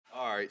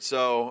right.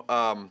 So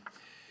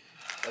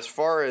as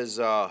far as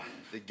the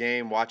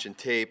game, watching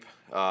tape,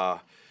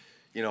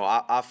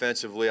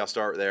 offensively, I'll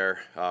start there.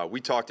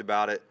 We talked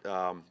about it.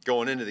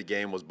 Going into the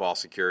game was ball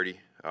security.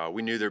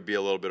 We knew there'd be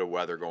a little bit of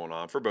weather going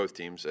on for both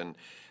teams, and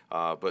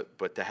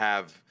but to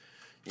have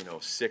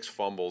 6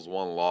 fumbles,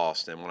 1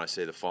 lost, and when I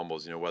say the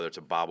fumbles, whether it's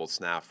a bobbled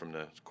snap from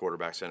the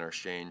quarterback center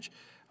exchange,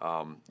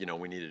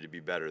 we needed to be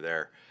better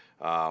there.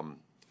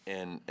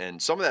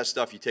 And some of that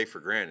stuff you take for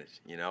granted.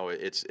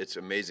 It's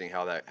amazing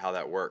how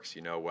that works.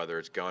 Whether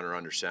it's gun or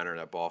under center,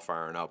 that ball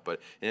firing up. But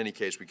in any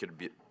case, we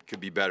could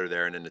be better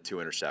there. And then the 2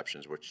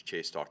 interceptions, which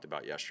Chase talked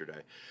about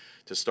yesterday,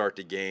 to start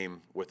the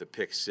game with a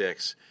pick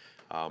 6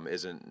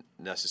 isn't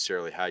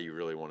necessarily how you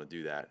really want to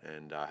do that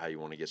and how you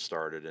want to get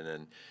started. And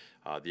then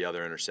the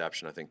other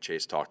interception, I think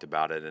Chase talked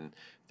about it, and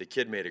the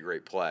kid made a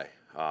great play.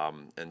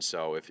 And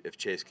so if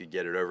Chase could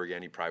get it over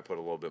again, he'd probably put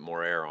a little bit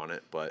more air on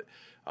it. But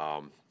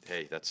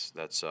hey,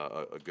 that's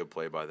a good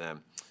play by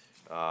them.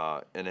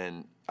 And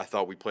then I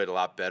thought we played a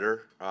lot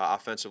better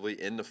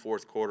offensively in the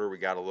fourth quarter. We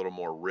got a little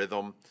more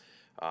rhythm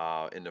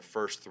in the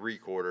first 3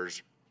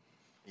 quarters.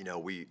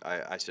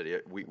 I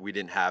said we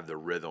didn't have the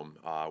rhythm.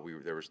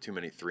 There was too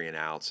many 3 and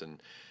outs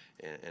and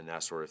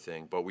that sort of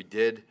thing. But we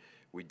did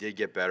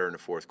get better in the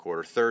fourth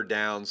quarter. Third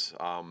downs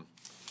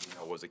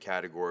was a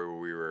category where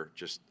we were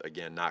just,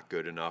 again, not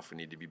good enough. We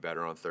need to be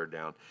better on third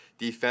down.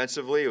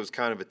 Defensively, it was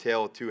kind of a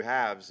tale of 2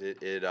 halves.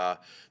 The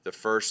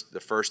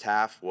first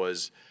half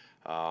was,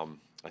 I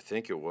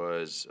think it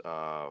was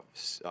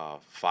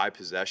 5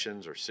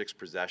 possessions or 6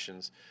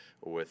 possessions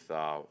with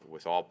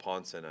all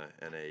punts and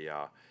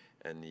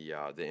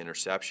the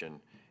interception.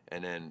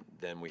 And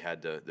then we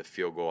had the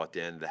field goal at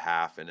the end of the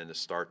half, and then to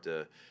start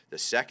the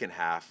second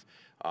half,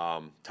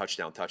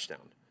 touchdown,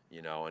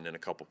 and then a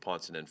couple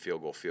punts and then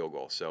field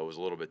goal. So it was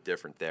a little bit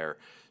different there.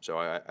 So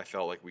I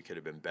felt like we could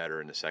have been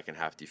better in the second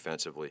half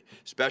defensively.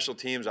 Special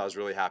teams, I was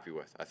really happy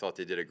with. I thought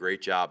they did a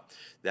great job.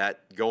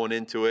 That going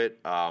into it,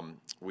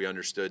 we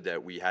understood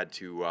that we had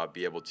to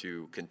be able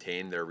to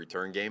contain their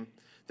return game.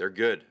 They're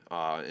good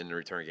in the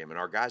return game, and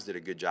our guys did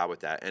a good job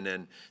with that. And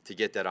then to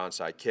get that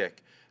onside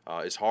kick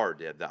is hard.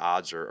 The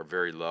odds are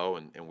very low,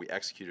 and we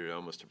executed it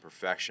almost to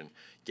perfection.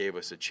 Gave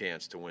us a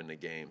chance to win the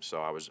game,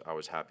 so I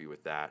was happy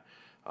with that.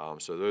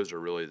 So those are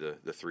really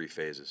the 3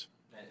 phases.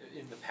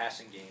 In the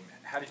passing game,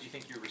 how did you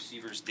think your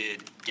receivers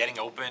did getting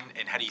open,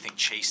 and how do you think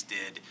Chase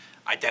did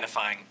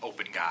identifying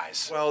open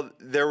guys? Well,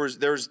 there was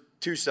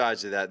 2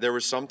 sides to that. There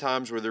was some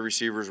times where the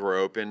receivers were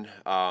open,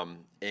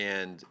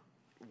 and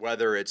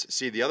whether it's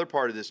the other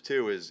part of this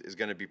too is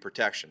going to be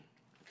protection.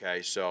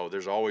 Okay, so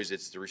there's always,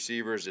 it's the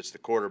receivers, it's the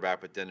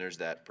quarterback, but then there's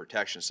that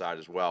protection side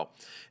as well.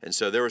 And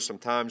so there were some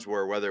times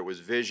where whether it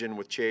was vision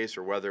with Chase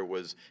or whether it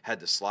was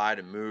had to slide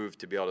and move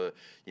to be able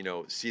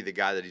to, see the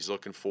guy that he's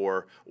looking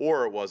for,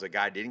 or it was a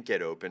guy didn't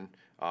get open,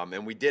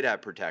 and we did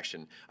have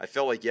protection. I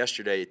felt like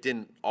yesterday it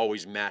didn't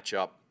always match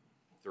up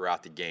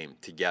throughout the game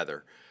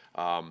together.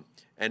 And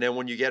then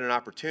when you get an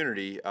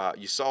opportunity,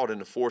 you saw it in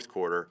the fourth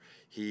quarter,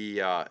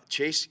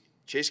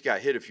 Chase got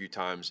hit a few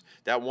times.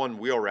 That one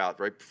wheel route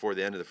right before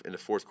the end in the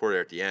fourth quarter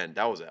at the end,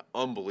 that was an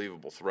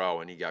unbelievable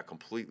throw, and he got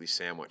completely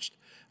sandwiched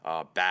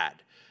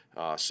bad.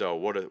 So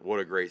what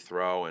a great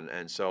throw.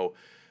 And so,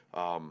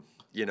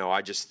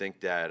 I just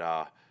think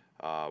that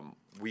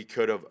we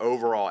could have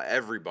overall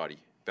everybody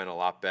been a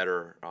lot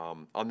better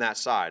on that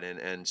side.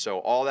 And so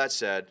all that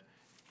said,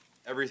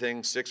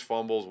 everything, 6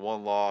 fumbles,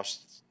 1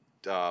 loss,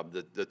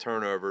 the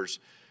turnovers,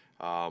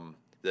 the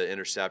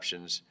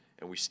interceptions,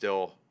 and we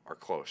still are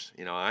close.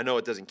 I know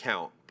it doesn't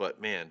count, but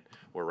man,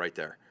 we're right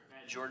there.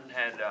 Jordan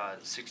had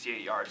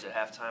 68 yards at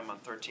halftime on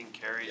 13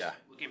 carries. Yeah.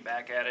 Looking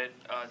back at it,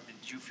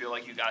 did you feel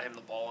like you got him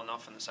the ball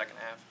enough in the second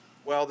half?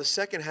 Well, the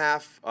second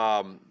half,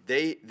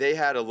 they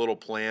had a little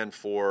plan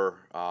for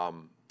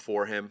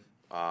him,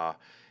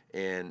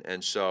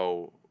 and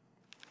so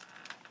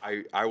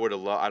I would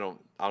have loved. I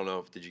don't know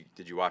if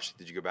did you watch?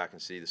 Did you go back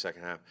and see the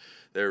second half?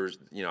 There was,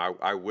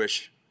 I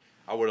wish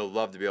I would have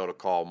loved to be able to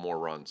call more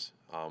runs.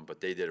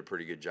 But they did a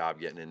pretty good job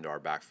getting into our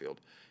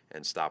backfield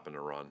and stopping the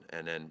run.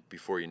 And then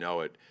before you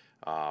know it,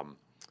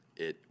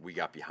 we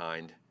got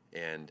behind.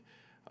 And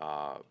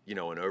in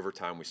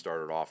overtime we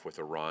started off with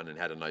a run and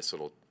had a nice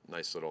little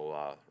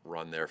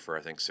run there for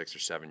I think 6 or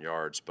 7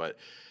 yards. But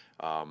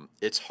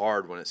it's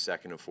hard when it's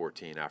 2nd and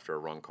 14 after a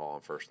run call on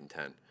 1st and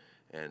 10.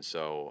 And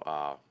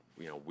so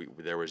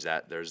there was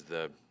that. There's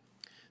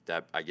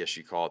that I guess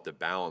you call it the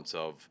balance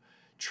of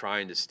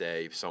trying to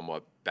stay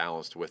somewhat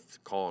balanced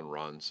with calling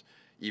runs.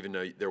 Even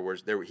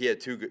though he had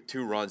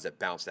two runs that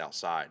bounced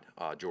outside,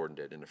 Jordan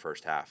did in the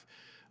first half,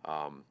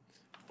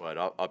 but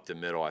up the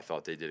middle, I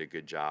thought they did a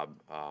good job,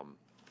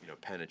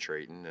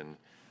 penetrating. And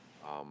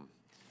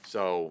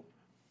so,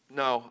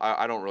 no,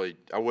 I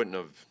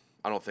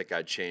don't think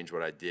I'd change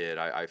what I did.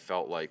 I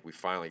felt like we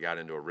finally got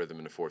into a rhythm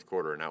in the fourth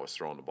quarter, and that was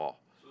throwing the ball.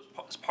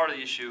 So as part of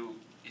the issue,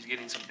 he's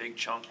getting some big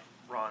chunk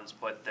runs,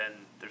 but then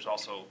there's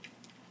also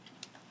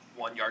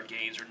 1-yard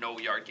gains or no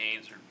yard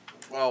gains or.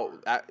 Well,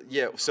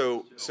 yeah.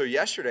 So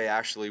yesterday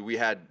actually we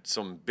had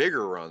some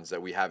bigger runs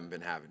that we haven't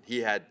been having.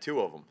 He had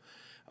 2 of them,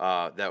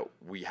 that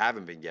we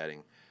haven't been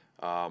getting.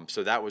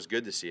 So that was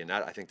good to see, and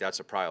I think that's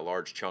probably a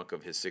large chunk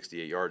of his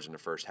 68 yards in the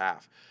first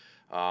half.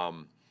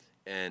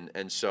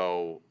 And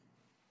so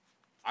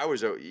I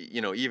was,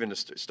 even to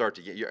start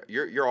to get,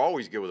 you're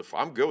always good with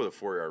I'm good with a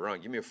 4-yard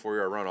run. Give me a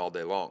 4-yard run all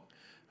day long.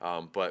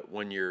 But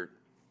when you're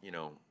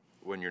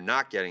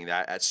not getting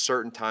that at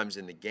certain times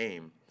in the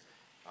game,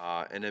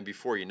 and then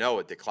before you know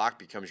it, the clock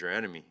becomes your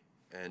enemy.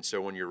 And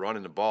so when you're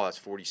running the ball, that's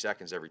 40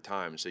 seconds every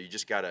time. So you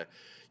just gotta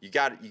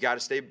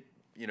stay,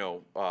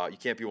 you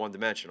can't be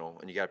one-dimensional,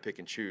 and you gotta pick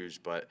and choose.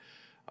 But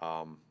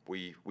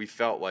we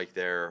felt like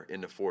there in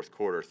the fourth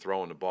quarter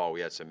throwing the ball,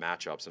 we had some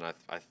matchups, and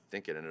I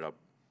think it ended up,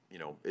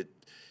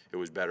 it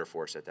was better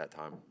for us at that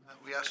time.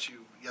 We asked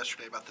you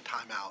yesterday about the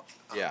timeout.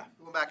 Yeah.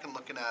 Going back and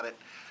looking at it,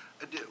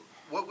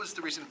 what was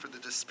the reason for the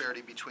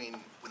disparity between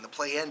when the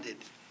play ended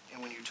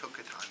and when you took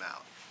a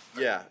timeout?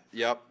 Yeah.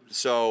 Yep.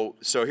 So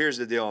here's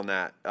the deal on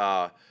that.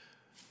 Calling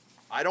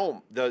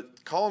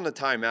the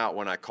timeout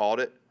when I called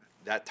it,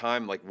 that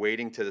time, like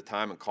waiting to the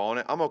time and calling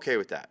it, I'm okay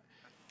with that.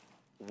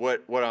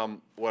 What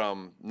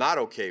I'm not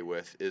okay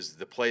with is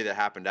the play that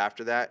happened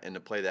after that and the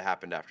play that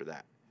happened after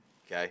that.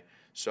 Okay.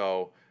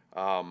 So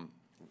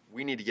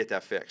we need to get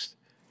that fixed.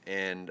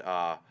 And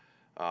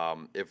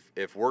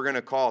if we're going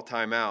to call a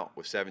timeout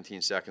with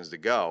 17 seconds to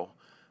go,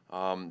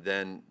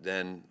 then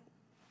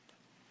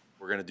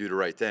we're going to do the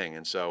right thing.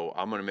 And so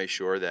I'm going to make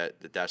sure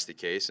that that's the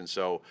case. And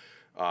so,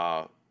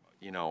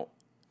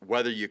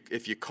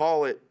 if you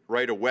call it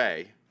right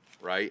away,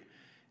 right,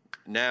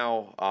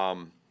 now,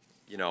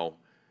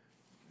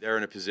 they're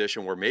in a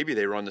position where maybe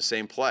they run the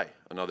same play,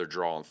 another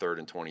draw on 3rd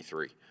and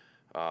 23.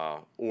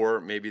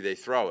 Or maybe they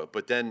throw it.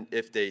 But then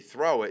if they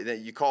throw it,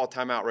 then you call a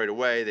timeout right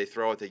away, they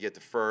throw it, they get the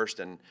first,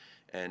 and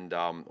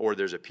or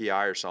there's a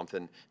PI or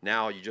something.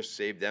 Now you just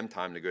save them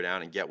time to go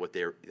down and get what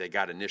they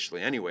got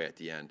initially anyway at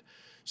the end.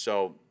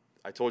 So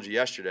I told you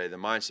yesterday, the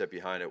mindset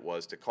behind it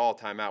was to call a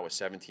timeout with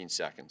 17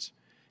 seconds,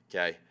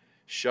 okay?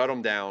 Shut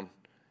them down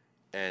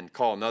and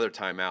call another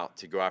timeout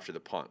to go after the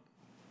punt.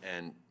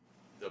 And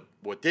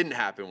what didn't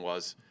happen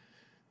was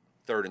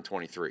 3rd and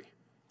 23.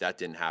 That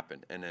didn't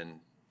happen. And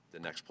then the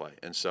next play.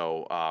 And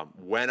so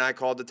when I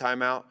called the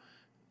timeout,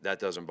 that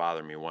doesn't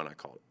bother me when I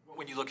called it.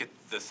 When you look at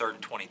the 3rd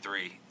and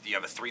 23, you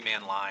have a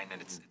 3-man line,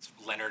 and it's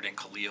Leonard and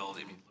Khalil. I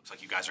mean, it looks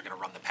like you guys are going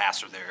to run the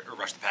passer there, or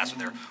rush the passer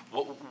there.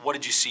 What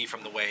did you see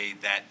from the way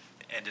that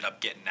ended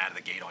up getting out of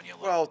the gate on you?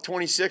 Well,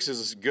 26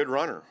 is a good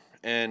runner,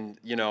 and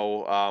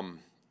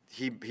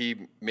he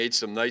made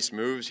some nice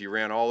moves. He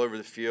ran all over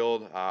the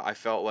field. I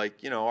felt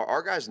like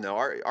our guys know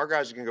our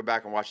guys are going to go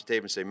back and watch the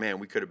tape and say, man,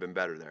 we could have been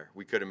better there.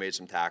 We could have made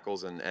some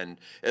tackles and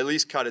at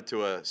least cut it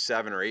to a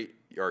 7 or 8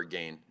 yard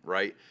gain,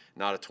 right?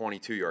 Not a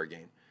 22-yard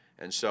gain.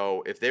 And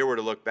so if they were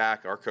to look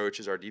back, our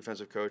coaches, our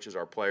defensive coaches,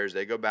 our players,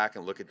 they go back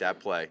and look at that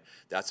play.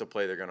 That's a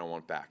play they're going to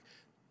want back.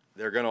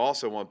 They're going to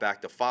also want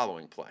back the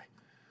following play.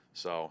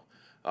 So,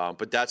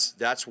 but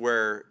that's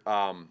where,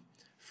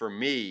 for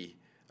me,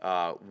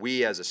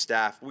 we as a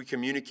staff, we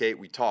communicate,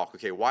 we talk.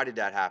 Okay, why did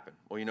that happen?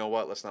 Well, you know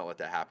what? Let's not let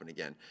that happen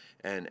again.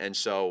 And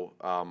so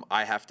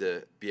I have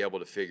to be able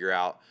to figure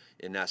out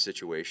in that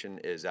situation,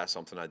 is that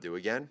something I do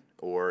again,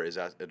 or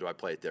do I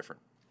play it different?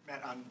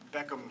 Matt, on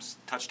Beckham's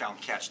touchdown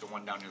catch, the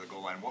one down near the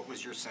goal line, what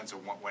was your sense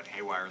of what went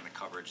haywire in the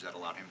coverage that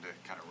allowed him to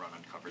kind of run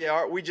uncovered?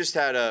 Yeah, we just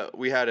had a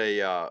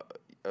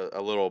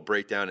little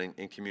breakdown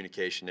in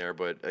communication there,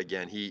 but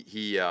again,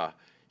 he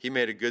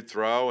made a good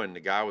throw and the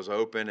guy was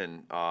open,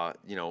 and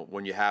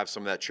when you have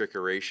some of that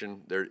trickeration,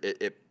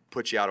 it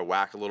puts you out of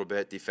whack a little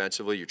bit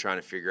defensively. You're trying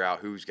to figure out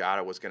who's got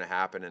it, what's going to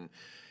happen,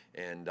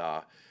 and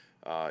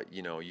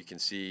you can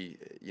see,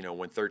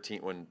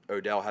 when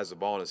Odell has the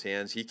ball in his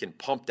hands, he can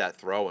pump that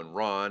throw and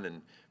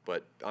run,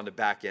 but on the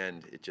back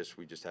end,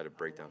 we just had a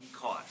breakdown. He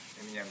caught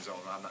in the end zone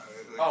on the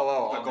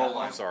goal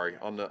line. I'm sorry,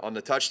 on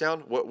the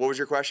touchdown. What was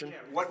your question? Yeah,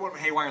 what went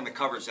haywire in the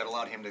coverage that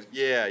allowed him to?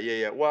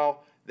 Yeah.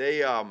 Well,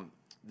 they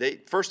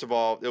first of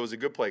all, it was a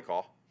good play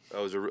call. It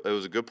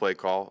was a good play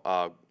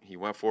call. He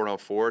went for it on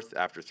 4th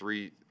after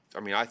 3. I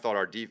mean, I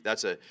thought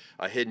that's a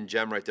hidden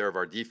gem right there of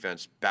our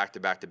defense, back to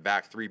back to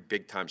back, 3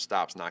 big time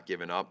stops, not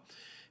giving up,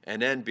 and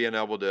then being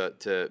able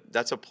to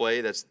that's a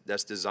play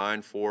that's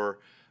designed for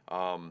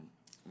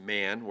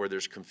man, where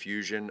there's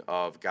confusion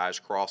of guys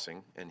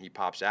crossing, and he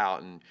pops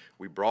out, and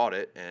we brought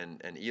it,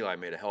 and Eli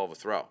made a hell of a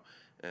throw,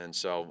 and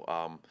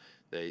so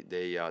they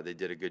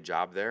did a good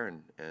job there,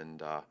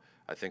 and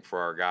I think for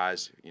our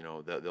guys,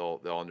 they'll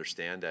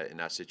understand that in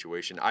that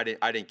situation. I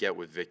didn't get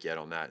with Vic yet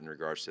on that in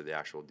regards to the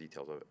actual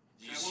details of it.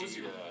 Do you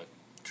see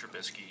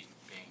Trubisky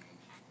being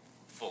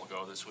full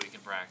go this week in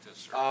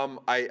practice? Or?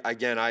 I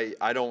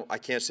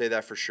can't say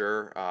that for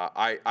sure.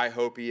 I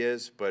hope he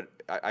is, but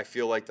I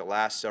feel like the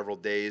last several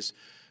days,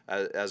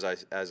 as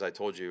I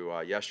told you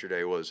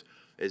yesterday,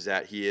 is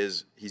that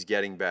he's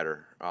getting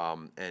better,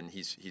 and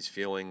he's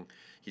feeling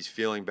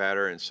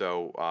better, and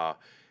so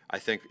I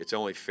think it's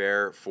only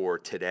fair for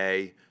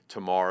today,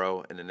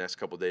 tomorrow, and the next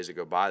couple of days that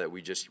go by that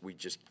we just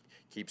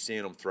keep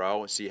seeing him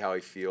throw and see how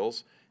he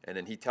feels. and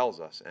then he tells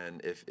us.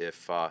 And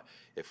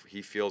if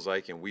he feels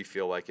like and we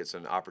feel like it's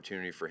an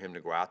opportunity for him to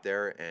go out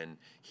there and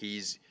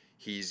he's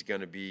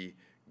going to be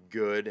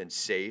good and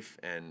safe,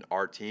 and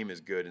our team is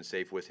good and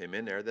safe with him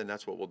in there, then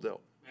that's what we'll do.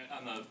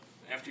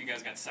 After you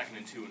guys got 2nd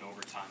and 2 in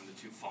overtime, the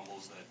 2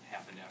 fumbles that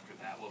happened after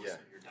that, what was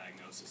your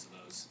diagnosis of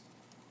those?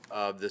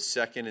 The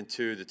 2nd and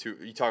 2,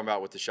 you talking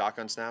about with the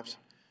shotgun snaps?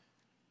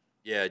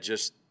 Yeah,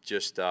 just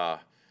I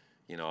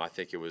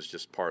think it was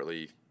just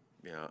partly,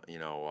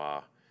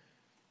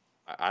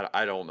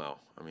 I don't know.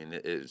 I mean,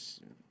 it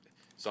is.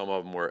 Some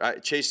of them were.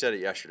 Chase said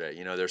it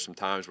yesterday. There's some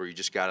times where you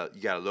just gotta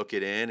look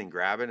it in and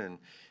grab it, and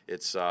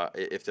it's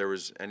if there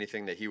was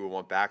anything that he would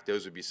want back,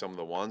 those would be some of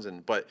the ones.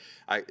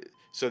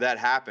 So that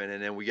happened,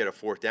 and then we get a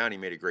 4th down. He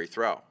made a great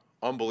throw,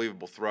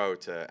 unbelievable throw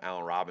to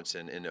Allen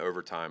Robinson in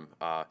overtime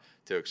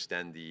to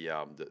extend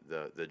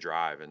the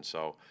drive, and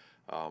so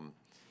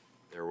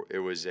it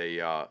was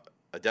a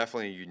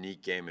definitely a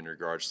unique game in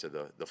regards to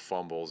the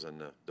fumbles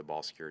and the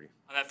ball security.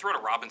 On that throw to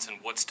Robinson,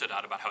 what stood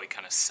out about how he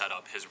kind of set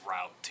up his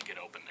route to get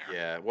open there?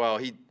 Yeah, well,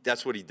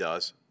 that's what he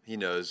does. He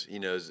knows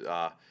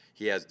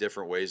he has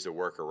different ways to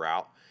work a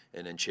route,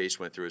 and then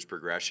Chase went through his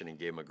progression and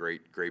gave him a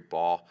great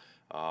ball,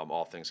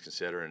 all things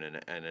considered, and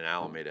then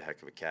Allen made a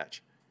heck of a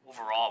catch.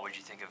 Overall, what did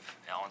you think of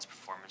Allen's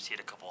performance? He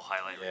had a couple of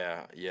highlight.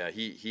 Yeah.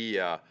 He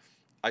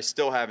I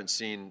still haven't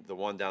seen the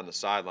one down the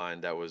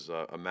sideline that was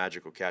a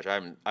magical catch. I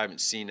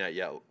haven't seen that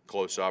yet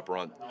close up or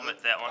on.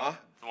 Helmet, that one,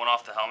 the one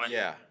off the helmet.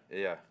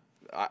 Yeah.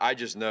 I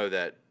just know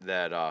that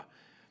I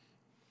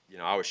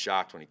was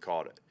shocked when he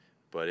caught it,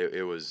 but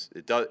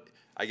it does.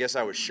 I guess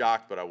I was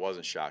shocked, but I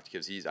wasn't shocked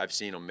because I've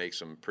seen him make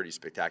some pretty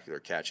spectacular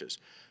catches,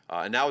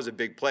 and that was a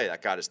big play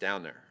that got us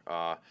down there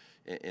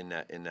in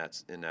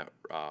that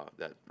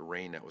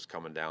rain that was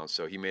coming down.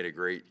 So he made a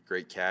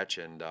great catch,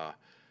 and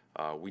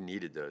we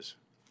needed those.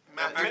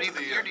 Matt,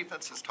 your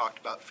defense has talked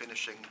about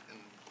finishing and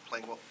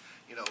playing well,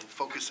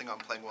 focusing on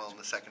playing well in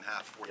the second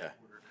half, fourth quarter.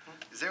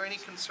 Is there any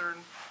concern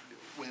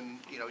when,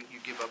 you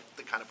give up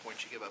the kind of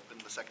points you give up in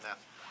the second half?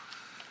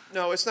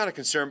 No, it's not a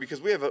concern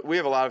because we have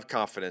a lot of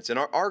confidence, and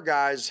our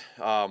guys,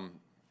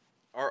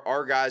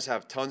 our guys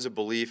have tons of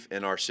belief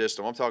in our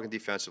system. I'm talking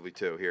defensively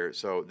too here,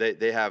 so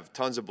they have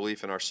tons of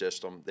belief in our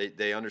system.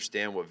 They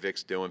understand what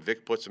Vic's doing.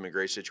 Vic puts them in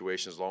great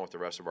situations along with the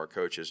rest of our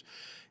coaches,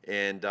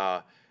 and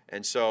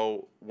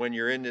so when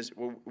you're in this,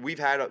 we've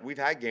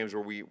had games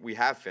where we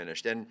have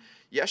finished, and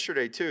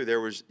yesterday too there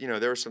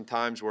were some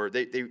times where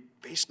they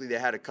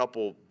had a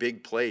couple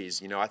big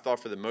plays. I thought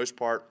for the most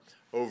part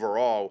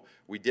overall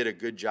we did a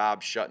good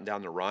job shutting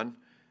down the run,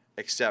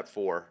 except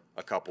for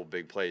a couple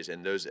big plays,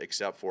 and those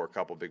except for a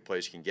couple big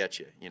plays can get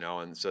you,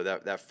 and so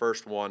that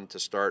first one to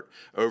start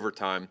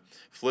overtime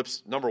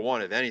flips, number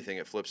one, if anything,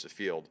 it flips the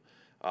field.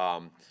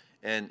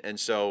 And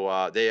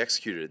so they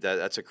executed it.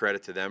 That's a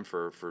credit to them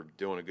for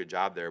doing a good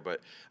job there. But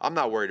I'm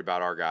not worried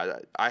about our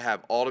guys. I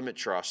have ultimate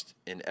trust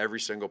in every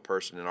single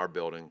person in our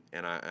building.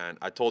 And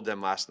I told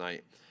them last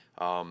night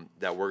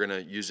that we're going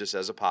to use this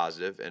as a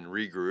positive and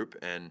regroup.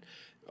 And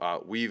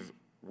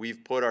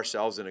we've put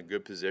ourselves in a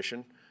good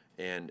position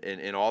and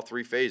in all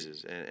 3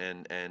 phases.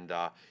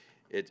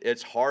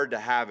 It's hard to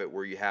have it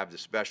where you have the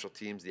special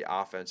teams, the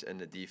offense, and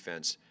the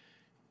defense,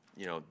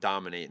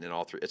 dominating in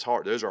all 3. It's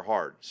hard. Those are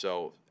hard.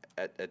 So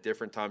at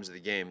different times of the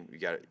game, we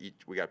got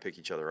to pick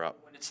each other up.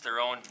 When it's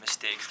their own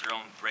mistakes, their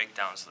own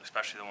breakdowns,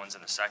 especially the ones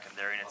in the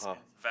secondary, and it's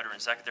veteran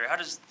secondary, how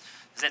does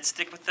that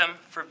stick with them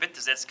for a bit?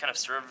 Does that kind of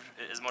serve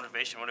as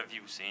motivation? What have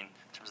you seen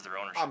in terms of their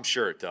ownership? I'm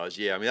sure it does.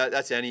 Yeah, I mean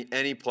that's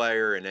any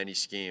player in any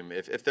scheme.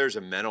 If there's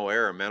a mental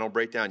error, a mental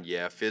breakdown,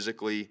 yeah.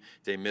 Physically,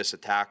 they miss a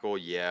tackle,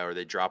 yeah, or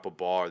they drop a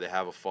ball, or they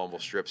have a fumble,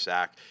 strip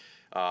sack.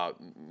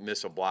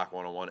 Miss a block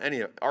one-on-one.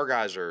 Our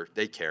guys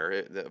they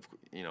care,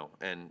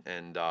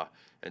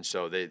 and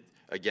so they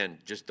again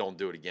just don't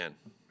do it again.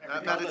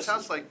 Matt, it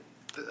sounds like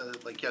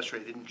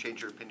yesterday didn't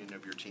change your opinion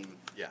of your team.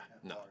 Yeah,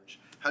 no. Large.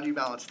 How do you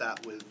balance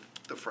that with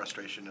the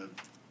frustration of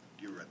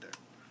you right there?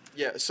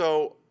 Yeah,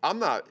 so I'm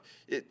not.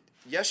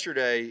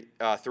 Yesterday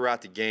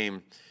throughout the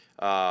game,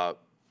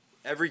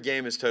 every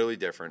game is totally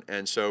different,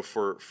 and so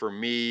for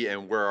me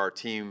and where our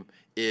team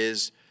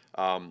is.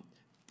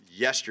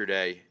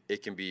 Yesterday,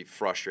 it can be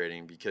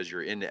frustrating because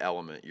you're in the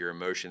element, your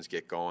emotions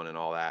get going and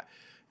all that.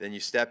 Then you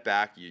step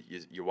back,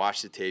 you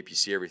watch the tape, you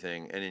see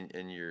everything,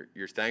 and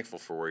you're thankful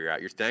for where you're at.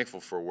 You're thankful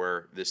for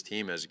where this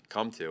team has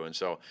come to, and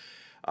so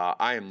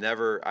I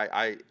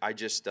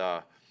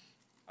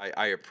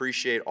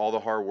appreciate all the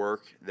hard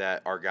work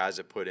that our guys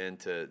have put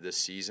into this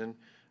season.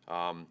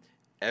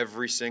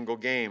 Every single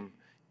game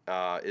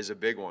is a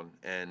big one,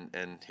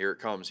 and here it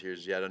comes.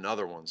 Here's yet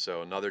another one.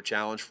 So another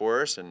challenge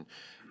for us, and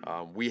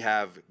we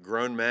have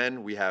grown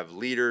men, we have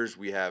leaders,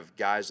 we have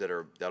guys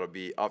that'll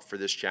be up for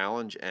this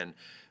challenge, and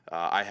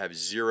I have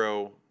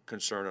zero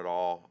concern at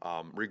all,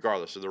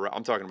 regardless of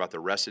I'm talking about the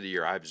rest of the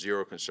year. I have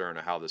zero concern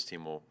of how this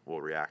team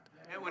will react.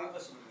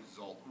 Regardless of the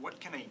result, what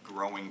can a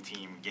growing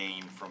team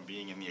gain from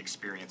being in the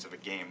experience of a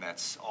game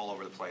that's all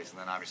over the place and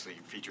then obviously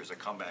features a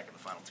comeback in the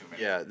final 2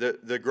 minutes? Yeah,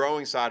 the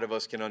growing side of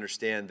us can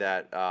understand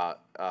that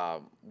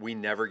we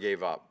never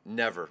gave up.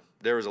 Never.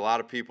 there was a lot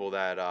of people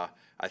that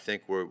I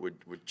think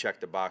would check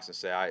the box and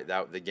say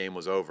that the game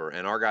was over,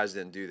 and our guys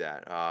didn't do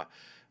that.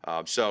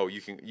 So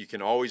you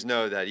can always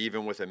know that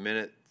even with a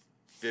minute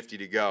 50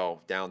 to go,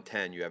 down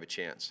 10, you have a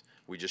chance.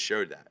 We just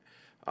showed that.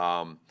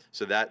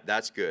 So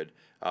that's good.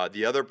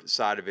 The other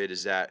side of it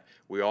is that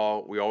we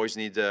always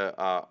need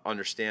to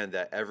understand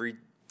that every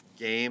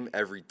game,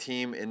 every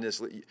team in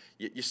this league,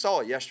 you saw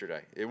it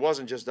yesterday. It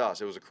wasn't just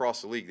us. It was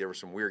across the league. There were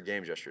some weird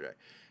games yesterday.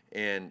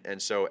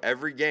 And so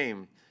every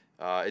game,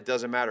 it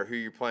doesn't matter who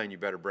you're playing, you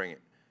better bring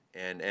it.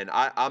 And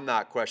I'm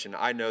not questioning.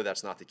 I know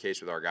that's not the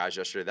case with our guys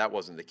yesterday. That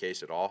wasn't the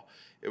case at all.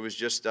 It was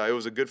just it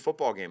was a good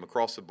football game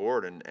across the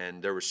board,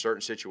 and there were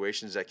certain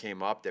situations that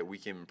came up that we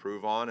can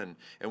improve on,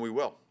 and we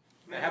will.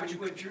 Matt,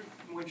 when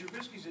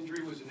Trubisky's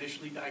injury was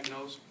initially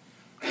diagnosed,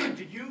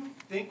 did you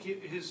think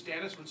his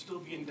status would still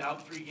be in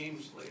doubt 3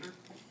 games later?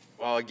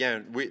 Well,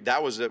 again,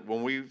 that was it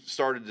when we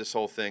started this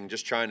whole thing,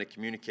 just trying to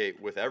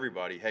communicate with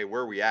everybody, hey,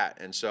 where are we at?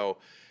 And so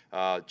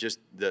just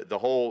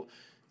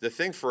the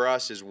thing for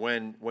us is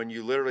when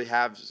you literally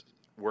have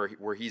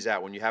where he's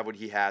at, when you have what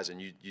he has and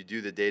you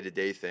do the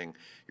day-to-day thing,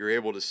 you're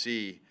able to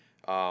see,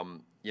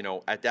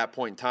 at that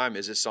point in time,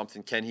 is this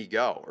something, can he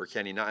go or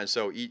can he not? And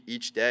so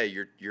each day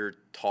you're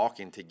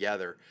talking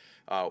together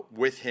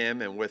with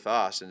him and with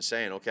us and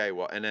saying, okay,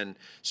 well, and then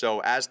so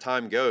as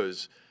time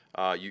goes,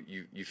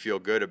 you feel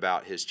good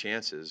about his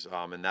chances,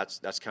 and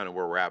that's kind of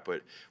where we're at.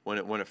 But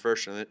when it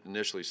first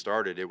initially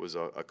started, it was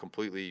a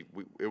completely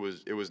it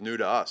was new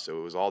to us, so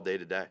it was all day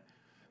to day.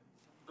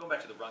 Going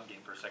back to the run game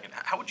for a second,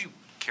 how would you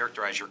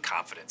characterize your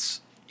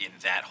confidence in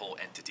that whole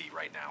entity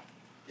right now?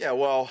 Yeah,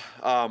 well,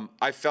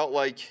 I felt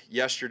like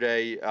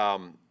yesterday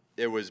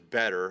it was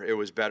better. It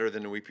was better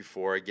than the week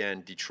before.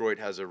 Again, Detroit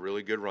has a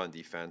really good run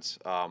defense.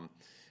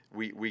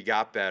 We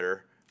got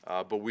better,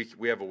 but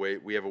we have a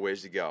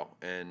ways to go.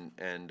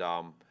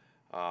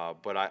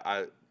 But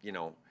I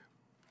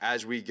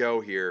as we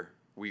go here,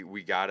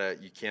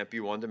 you can't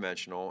be one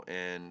dimensional,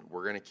 and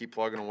we're gonna keep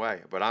plugging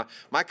away. But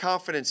my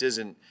confidence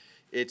isn't.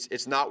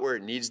 It's not where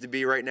it needs to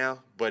be right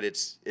now, but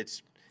it's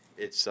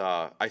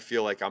I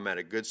feel like I'm at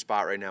a good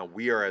spot right now.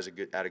 We are at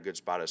a good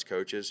spot as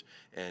coaches,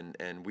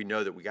 and we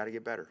know that we got to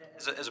get better.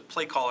 As a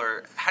play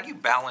caller, how do you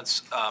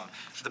balance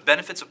the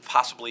benefits of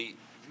possibly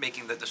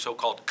making the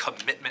so-called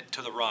commitment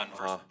to the run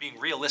versus being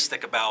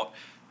realistic about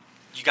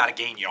you got to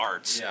gain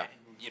yards? Yeah.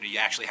 You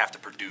actually have to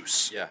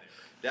produce. Yeah,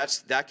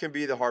 that can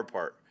be the hard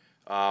part.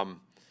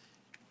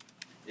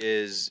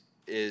 Is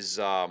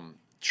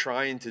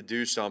trying to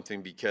do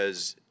something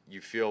because you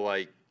feel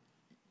like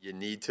you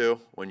need to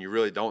when you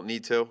really don't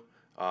need to,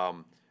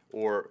 and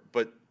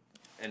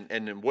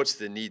then what's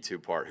the need to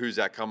part? Who's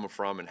that coming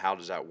from, and how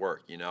does that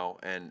work?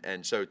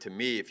 And so to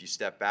me, if you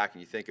step back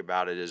and you think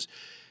about it, is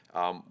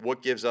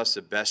what gives us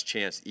the best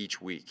chance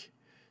each week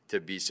to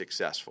be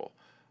successful,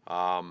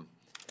 and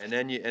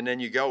then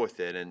you go with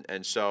it,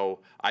 and so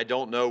I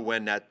don't know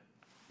when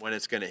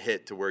it's going to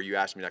hit to where you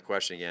ask me that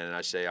question again, and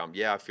I say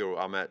I feel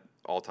I'm at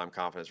all-time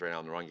confidence right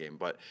now in the run game,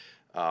 but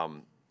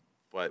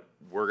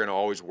we're going to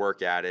always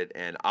work at it,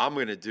 and I'm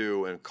going to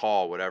do and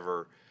call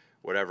whatever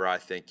I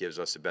think gives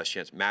us the best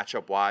chance,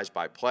 matchup-wise,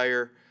 by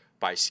player,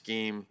 by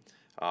scheme,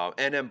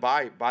 and then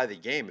by the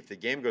game. If the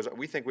game goes,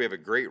 we think we have a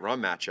great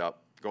run matchup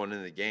going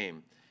into the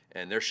game,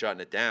 and they're shutting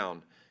it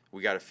down,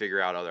 we got to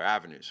figure out other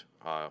avenues.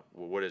 Well,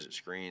 what is it?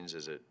 Screens?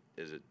 Is it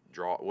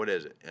draw? What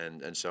is it?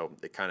 And so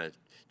it kind of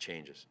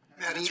changes.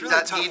 Matt, it's really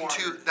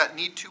that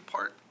need to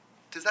part,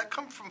 does that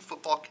come from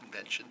football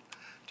convention?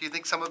 Do you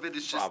think some of it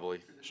is just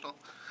traditional?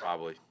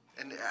 Probably.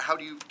 And how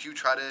do you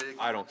try to?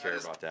 I don't care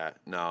about that.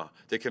 No,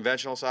 the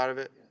conventional side of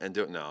it,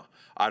 no,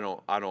 I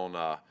don't.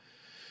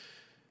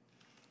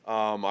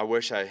 I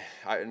wish I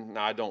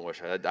don't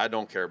wish I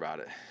don't care about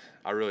it.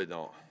 I really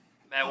don't.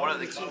 Matt, one of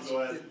the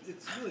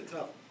It's really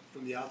tough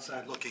from the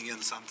outside looking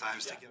in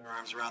sometimes to get our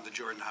arms around the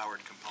Jordan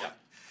Howard component.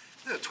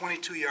 Yeah. A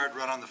 22-yard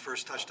run on the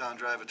first touchdown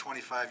drive, a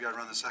 25-yard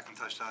run on the second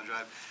touchdown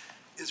drive.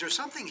 Is there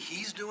something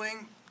he's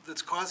doing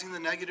that's causing the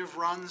negative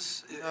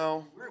runs?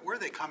 No. Where are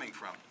they coming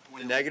from?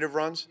 The negative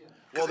runs? Yeah.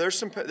 Well, there's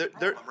some.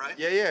 Right?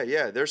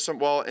 Yeah. There's some.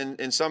 Well,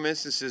 in some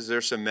instances,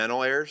 there's some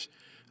mental errors,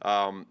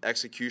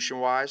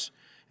 execution-wise,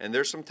 and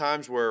there's some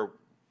times where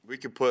we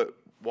could put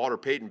Walter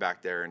Payton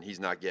back there and he's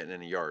not getting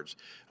any yards.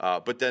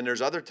 But then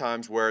there's other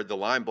times where the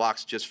line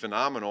block's just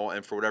phenomenal,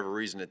 and for whatever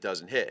reason it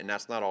doesn't hit. And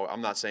that's not all.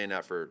 I'm not saying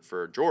that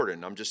for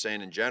Jordan. I'm just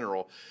saying in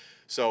general.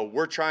 So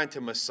we're trying to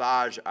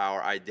massage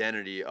our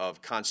identity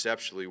of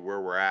conceptually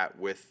where we're at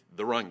with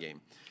the run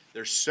game.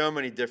 There's so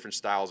many different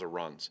styles of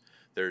runs.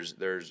 There's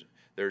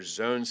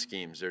zone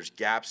schemes, there's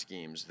gap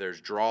schemes, there's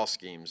draw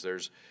schemes,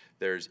 there's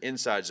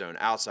inside zone,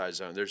 outside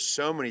zone. There's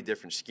so many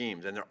different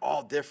schemes, and they're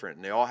all different,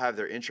 and they all have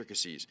their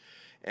intricacies.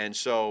 And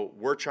so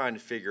we're trying to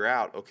figure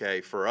out, okay,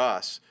 for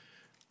us,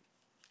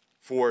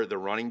 for the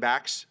running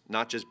backs,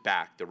 not just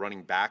the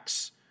running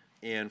backs,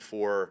 and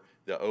for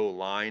the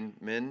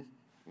O-linemen,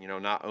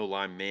 not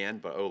O-line man,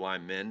 but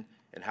O-line men,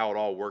 and how it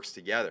all works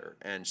together.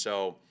 And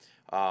so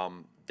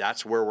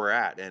that's where we're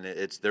at, and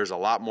there's a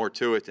lot more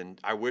to it, and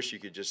I wish you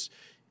could just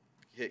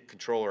hit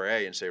Controller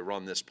A and say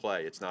run this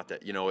play. It's not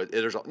that, you know.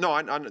 There's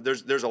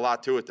a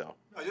lot to it though.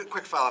 No,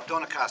 quick follow-up.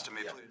 Don't accost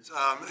me, please.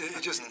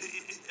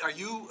 Are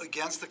you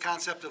against the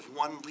concept of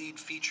one lead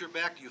feature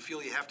back? Do you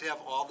feel you have to have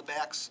all the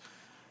backs?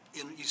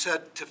 You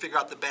said to figure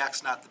out the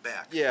backs, not the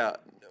back. Yeah.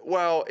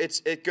 Well,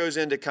 it goes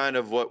into kind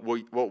of what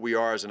we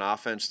are as an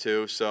offense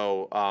too.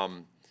 So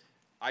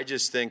I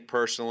just think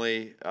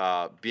personally,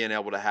 being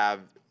able to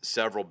have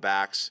several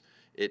backs,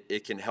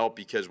 it can help,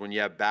 because when you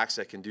have backs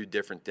that can do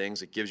different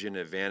things, it gives you an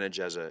advantage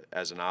as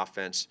an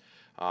offense.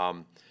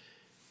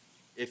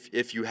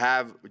 If you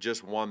have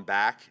just one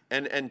back,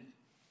 and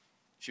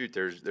shoot,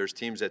 there's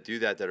teams that do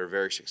that are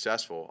very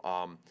successful.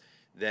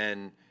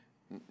 Then,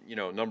 you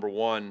know, number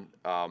one,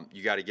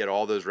 you got to get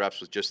all those reps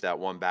with just that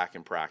one back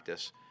in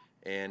practice.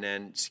 And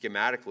then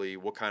schematically,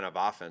 what kind of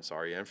offense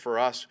are you? And for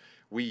us,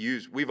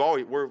 we've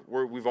always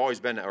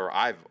been, or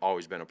I've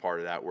always been a part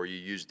of that, where you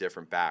use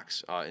different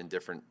backs in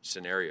different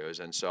scenarios.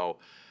 And so,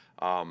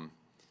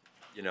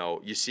 you know,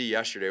 you see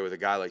yesterday with a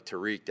guy like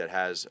Tariq that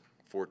has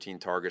 14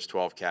 targets,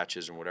 12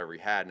 catches, and whatever he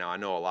had. Now, I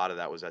know a lot of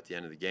that was at the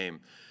end of the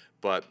game,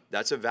 but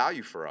that's a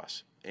value for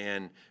us.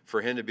 And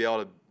for him to be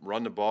able to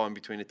run the ball in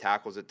between the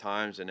tackles at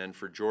times, and then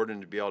for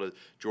Jordan to be able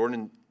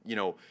to, you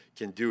know,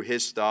 can do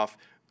his stuff.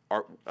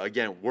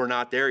 Again, we're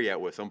not there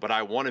yet with him, but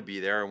I want to be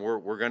there, and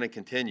we're going to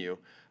continue.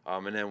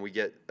 And then we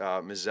get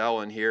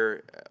Mizell in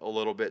here a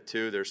little bit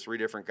too. There's 3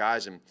 different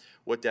guys, and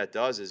what that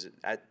does is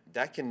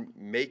that can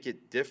make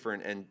it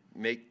different and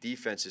make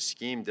defenses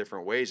scheme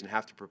different ways and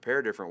have to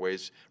prepare different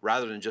ways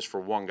rather than just for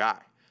one guy.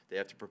 They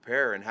have to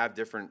prepare and have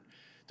different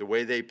 – the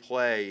way they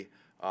play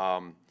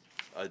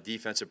a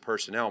defensive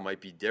personnel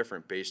might be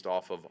different based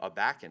off of a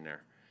back in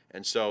there.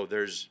 And so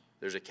there's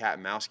a cat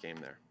and mouse game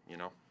there, you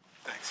know.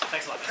 Thanks.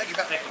 Thanks a lot. Thank you,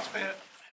 Matt.